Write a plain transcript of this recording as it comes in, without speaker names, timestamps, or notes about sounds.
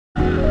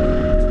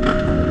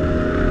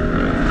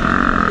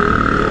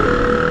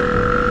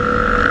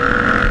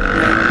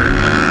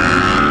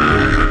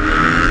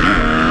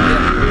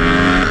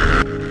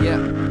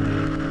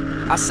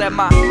said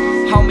my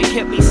homie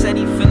hit me, said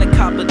he finna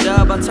cop a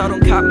dub. I told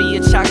him cop me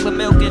a chocolate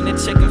milk and a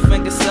chicken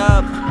finger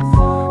sub.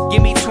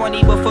 Give me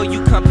 20 before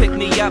you come pick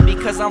me up,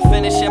 because I'm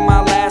finishing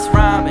my last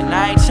rhyme and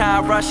I ain't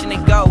tryna rush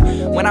and go.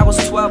 When I was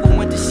 12 I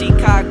went to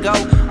Chicago,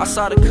 I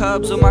saw the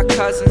Cubs with my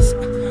cousins.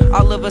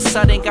 All of a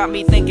sudden got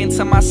me thinking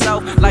to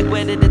myself, like,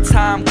 where did the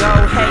time go?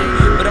 Hey,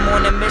 but I'm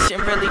on a mission,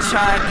 really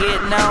trying to get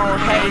known.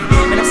 Hey,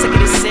 and I'm sick of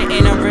this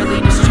sitting, I'm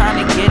really just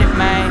trying to get it,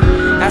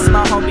 man. Ask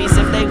my homies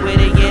if they with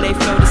it, yeah, they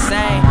feel the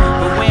same.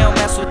 But we don't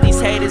mess with these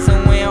haters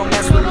and we don't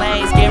mess with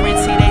lanes.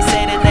 Guarantee they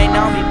say that they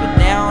know me, but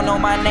they don't know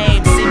my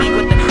name. See me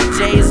with the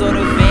J's or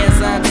the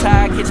Vans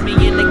untied, catch me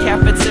in the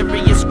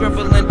cafeteria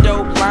scribbling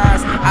dope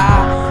lines.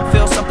 I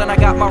feel something, I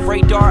got my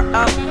radar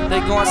up.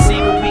 They gon' see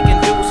what we can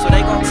do, so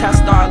they gon'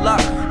 test our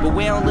luck. But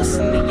we don't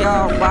listen to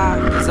y'all, why?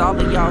 Cause all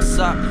of y'all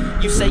suck.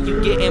 You say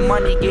you getting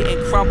money,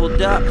 getting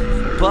crumbled up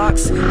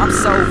bucks. I'm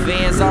so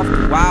Vans off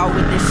the wild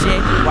with this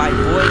shit. White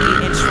boy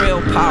getting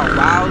trail power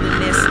wild in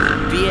this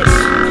bitch.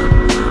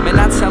 Man,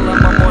 I tell him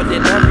I'm more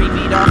than every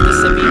beat off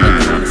this and be the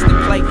cleanest to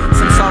play.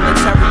 Some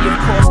solitary, of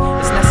course,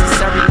 it's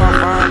necessary. My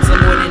rhymes are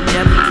more than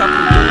deadly.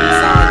 Couple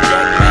dudes on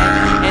deck, man.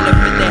 And if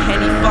it the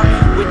Henny, fuck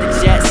with the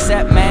jet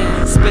set,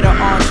 man. Spit her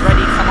arms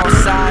ready, come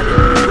outside in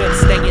the whip,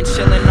 staying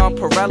chillin' on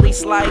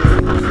Pirelli's like.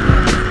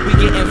 We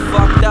getting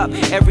fucked up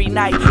every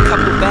night.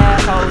 Couple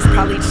bad hoes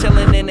probably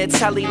chillin' in the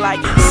telly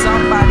like.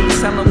 Somebody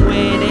tell them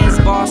where it is,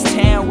 Boss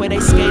Town, where they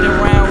skate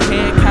around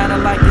here, kinda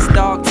like this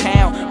dog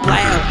town.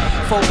 Blam.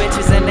 4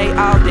 bitches and they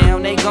all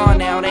down, they gone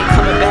now, they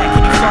coming back.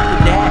 Can you fuck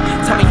with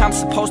that? Tell me how I'm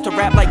supposed to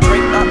rap like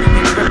Drake up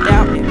and tripped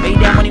out and made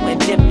that money when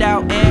dipped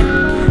out.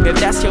 And if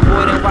that's your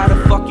boy, then why the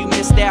fuck you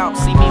missed out?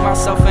 See me,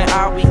 myself, and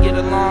I, we get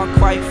along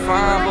quite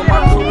fine, but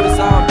my crew is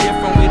all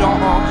different. We don't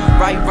all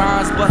write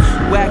rhymes, but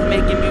whack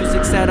making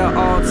music's at an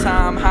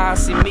all-time high.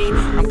 See me,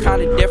 I'm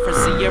kinda different.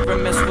 See, you ever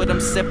miss what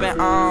I'm sipping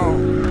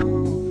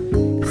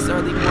on? It's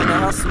early morning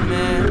hustle,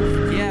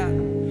 man. Yeah.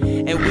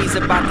 And we's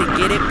about to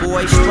get it,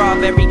 boy.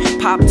 Strawberry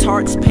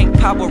Pop-Tarts, pink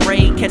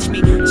Powerade. Catch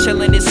me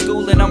chillin' in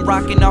school and I'm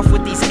rocking off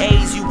with these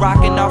A's. You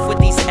rocking off with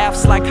these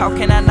F's. Like, how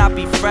can I not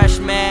be fresh,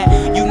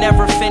 man? You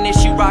never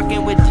finish, you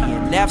rocking with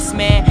DNFs,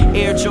 man.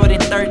 Air Jordan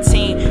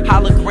 13,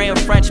 hologram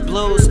French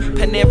blues.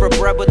 Panera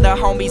bread with the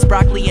homies,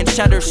 broccoli and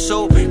cheddar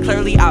soup.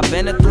 Clearly I've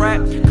been a threat,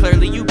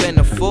 clearly you been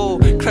a fool.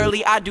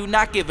 Clearly I do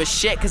not give a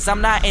shit, cause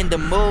I'm not in the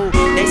mood.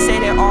 They say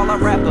that all I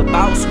rap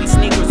about, sweet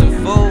sneakers and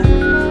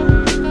food.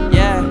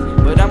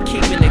 But I'm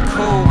keeping it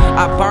cool.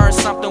 I burn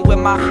something with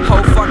my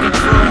whole fucking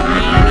crew.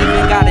 We ain't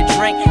even gotta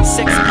drink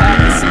 6-pack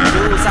and some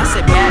booze. I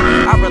sit back,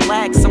 I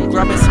relax, I'm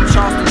grubbing some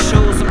Charleston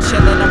shoes. I'm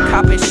chillin', I'm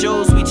copping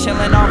shoes. We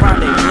chillin' all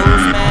around they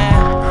rules,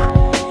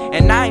 man.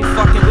 And I ain't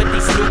fucking with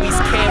these newbies.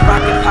 Kid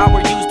rockin' power,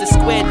 use the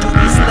square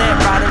doobie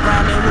sled, ride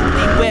around in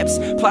hoopty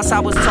whips. Plus I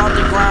was taught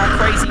to grind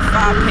crazy.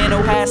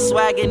 5-panel hat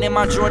swaggin' in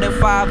my Jordan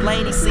 5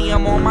 lane. See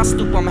him on my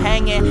stoop, I'm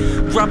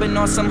hanging, grubbing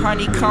on some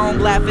honeycomb,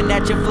 laughing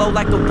at your flow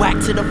like a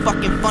whack to the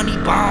fucking funny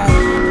bone.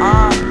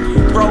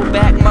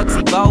 Throwback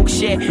Muggsy Bogue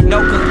shit, no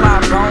comply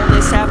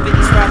boneless. Half of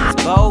these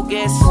rappers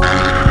bogus.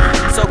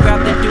 So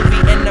grab the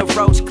doobie in the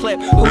roach clip,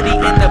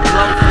 hootie in the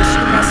blowfish.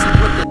 You messin'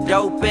 with the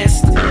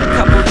dopest.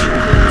 Couple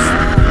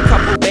you-hoos,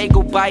 couple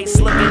bagel bites,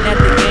 looking at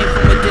the game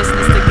from a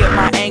distance to get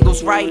my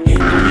angles right. The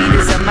weed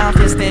is a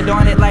mountain, stand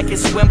on it like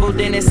it's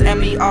Wimbledon. It's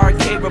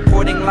MERK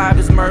reporting live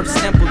as Merv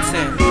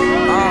Simpleton.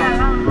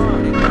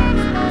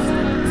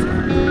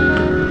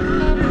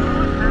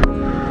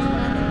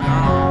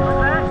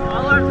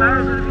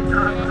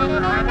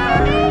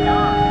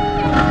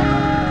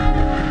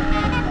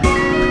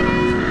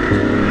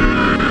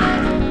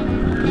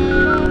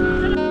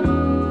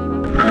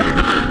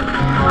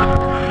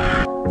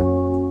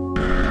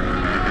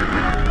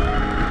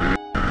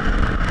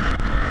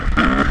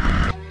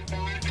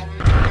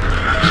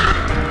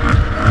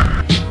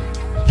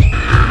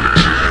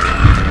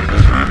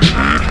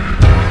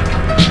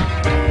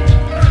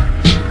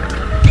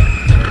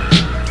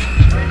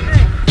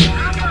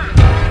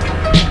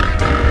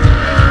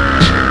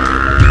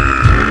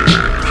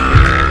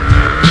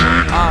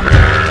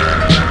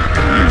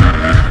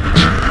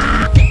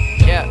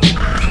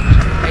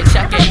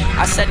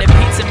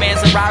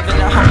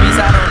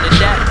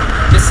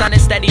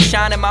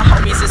 Shining, my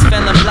homies is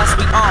feeling blessed,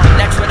 we on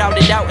next without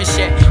a doubt and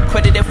shit.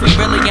 Quit it if we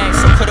really ain't,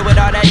 so quit it with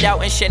all that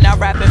doubt and shit. Not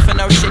rapping for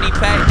no shitty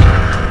pay.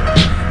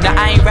 Now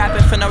I ain't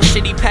rapping for no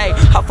shitty pay.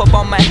 Huff up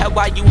on my head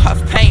while you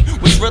huff paint.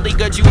 What's really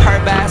good, you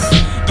heard bass.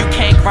 You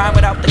can't grind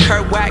without the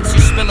curb wax.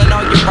 You spilling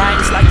all your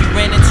rhymes like you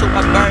ran into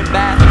a bird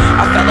bath.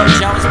 I fellow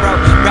Jones, bro,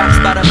 raps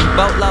by the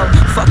boatload.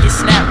 Fuck your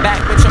snapback,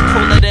 bitch, I'm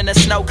cooler than a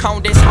snow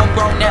cone. This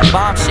homegrown that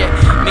bomb shit.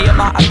 Me and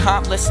my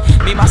accomplice,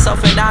 me,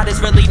 myself, and I.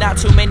 There's really not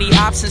too many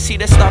options. See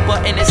the start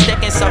button is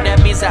sticking, so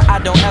that means that I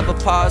don't ever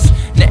pause.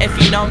 Now if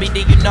you know me,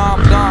 then you know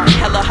I'm gone.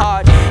 Hella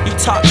hard, you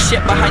talk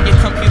shit behind your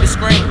computer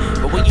screen,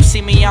 but when you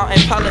see me out in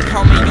public,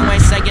 homie, you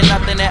ain't saying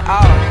nothing at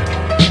all.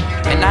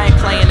 And I ain't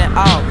playing at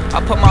all.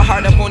 I put my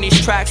heart up on these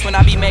tracks when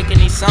I be making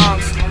these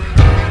songs.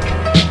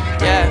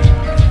 Yeah.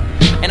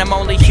 And I'm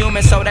only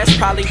human, so that's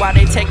probably why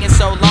they taking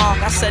so long.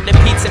 I said the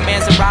pizza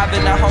man's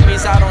arriving, the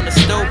homies out on the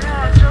stoop.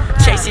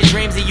 Chase your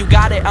dreams and you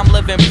got it, I'm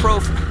living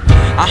proof.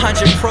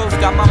 100 proof,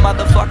 got my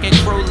motherfucking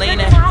crew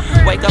leaning.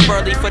 Wake up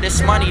early for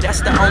this money,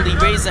 that's the only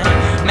reason.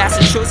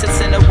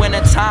 Massachusetts in the winter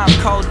time,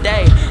 cold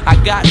day. I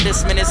got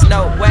this, man, there's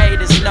no way,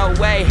 there's no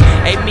way.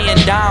 Hey, me and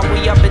Dom,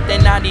 we up at the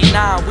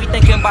 99. We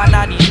thinking about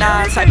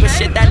 99, type of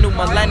shit, that new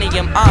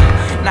millennium,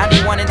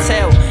 91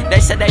 until they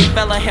said they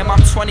feeling him.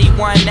 I'm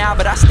 21 now,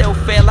 but I still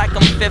feel like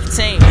I'm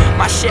 15.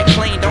 My shit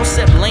clean, don't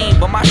sip lean,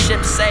 but my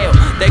ship sail.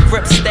 They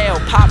grip stale,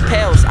 pop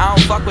pills, I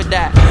don't fuck with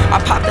that. I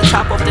pop the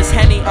top off this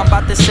Henny, I'm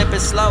about to sip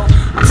it slow.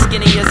 I'm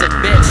skinny as a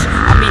bitch,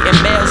 I'm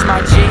eating males,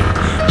 my G.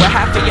 But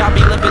half of y'all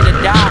be living to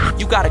die,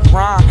 you gotta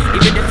grind.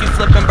 Even if you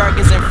flipping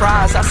burgers and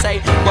fries, I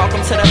say,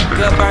 welcome to the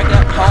good burger,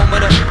 home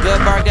with a good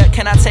burger.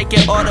 Can I take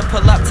your order,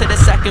 pull up to the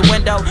second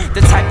window?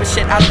 The type of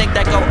shit I think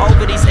that go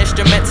over these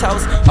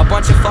instrumentals. A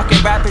bunch of fucking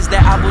rappers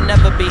that I will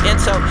never be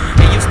into.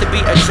 It used to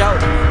be a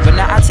joke, but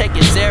now I take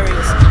it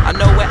serious. I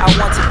know where I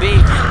want to be,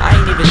 I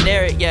ain't even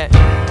near it yet.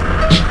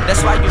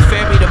 That's why you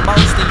fear me the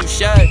most, and you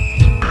should,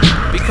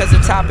 because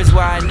the top is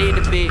where I need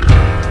to be.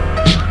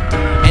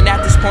 And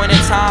at this point in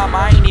time,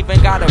 I ain't even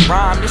got a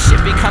rhyme. This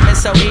shit be coming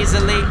so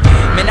easily.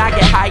 Man, I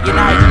get high and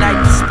I ignite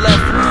the spliff.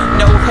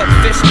 No hook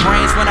fish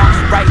brains when I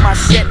write my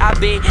shit. I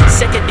be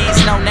sick of these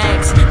no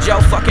names.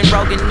 Joe fucking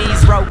Rogan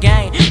needs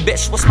Rogaine.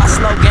 Bitch, what's my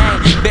slogan?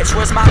 Bitch,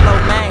 where's my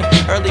low main?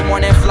 Early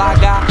morning fly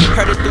guy,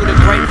 heard it through the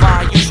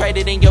grapevine. You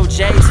traded in your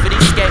J's for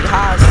these skate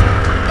highs.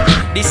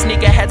 These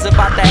sneakerheads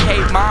about that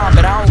hate mine,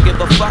 but I don't give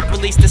a fuck.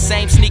 Release the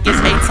same sneakers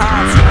 8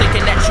 times. You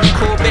thinking that you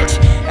cool, bitch?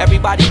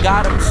 Everybody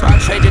got them, so I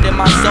traded in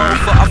my soul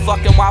for a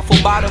fucking waffle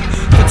bottom.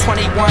 For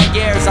 21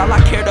 years, all I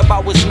cared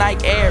about was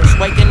Nike Airs.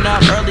 Waking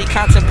up early,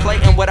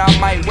 contemplating what I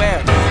might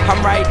wear.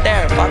 I'm right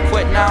there. If I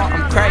quit now,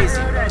 I'm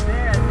crazy.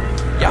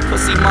 Y'all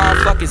pussy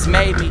motherfuckers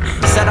made me.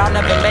 Said I'll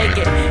never make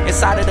it.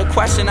 Inside of the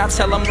question, I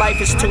tell them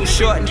life is too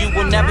short and you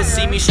will never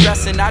see me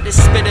stressing. I just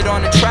spit it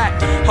on the track,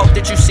 hope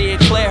that you see it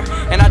clear.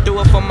 And I do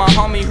it for my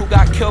homie who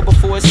got killed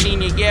before his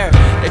senior year.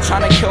 They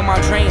tryna kill my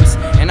dreams,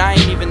 and I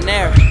ain't even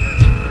there.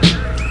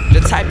 The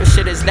type of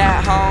shit is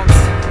that, Holmes.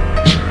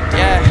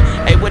 Yeah,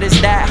 hey, what is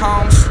that,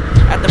 Holmes?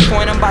 At the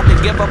point I'm about to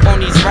give up on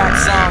these rap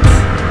songs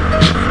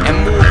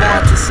and move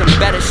on to some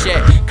better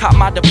shit. Caught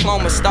my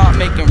diploma, start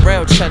making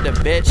real cheddar,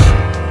 bitch.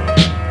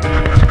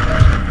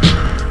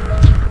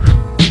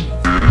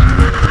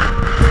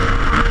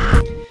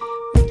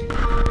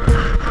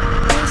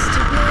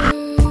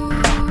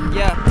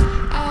 Yeah,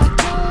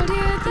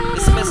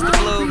 it's Mr.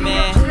 Blue,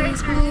 man.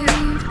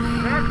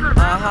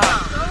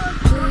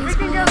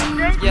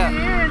 Yeah,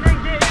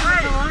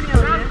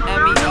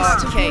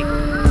 M-E-R-K,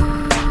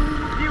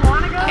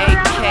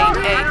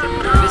 A-K-A,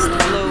 Mr.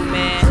 Blue,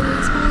 man.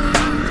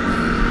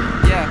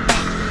 Yeah,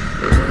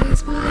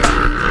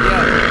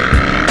 yeah.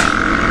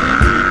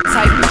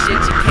 Type of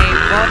shit you can't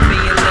bump me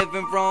in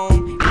living room.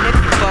 And if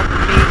you fuck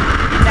with me,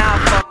 then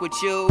I'll fuck with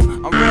you.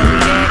 I'm really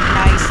that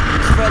nice,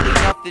 it's really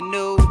nothing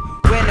new.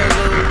 Win or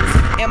lose,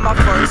 in my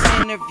first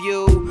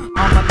interview,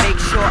 I'ma make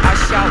sure I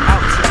shout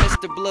out to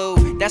Mr. Blue.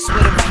 That's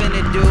what I'm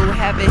finna do,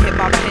 haven't hit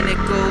my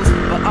pinnacles,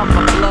 but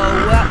I'ma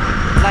blow up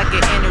like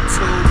an inner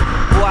tube.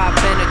 Boy, I've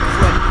been a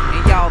crook,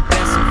 and y'all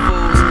been some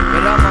fools,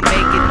 but I'ma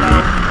make it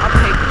though. I'm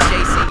paper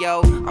chasing,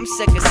 yo, I'm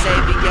sick of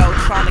saving, yo,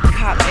 trying to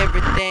cop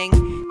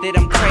everything that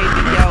I'm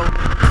craving, yo.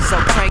 So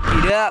crank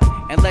it up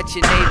and let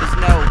your neighbors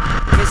know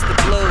Mr.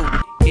 Blue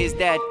is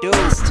that dude.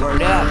 Word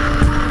up.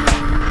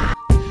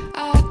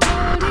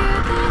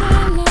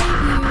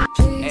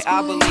 Hey,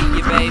 I believe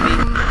you, baby.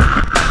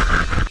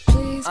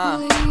 Yes,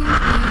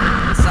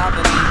 I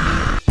believe you.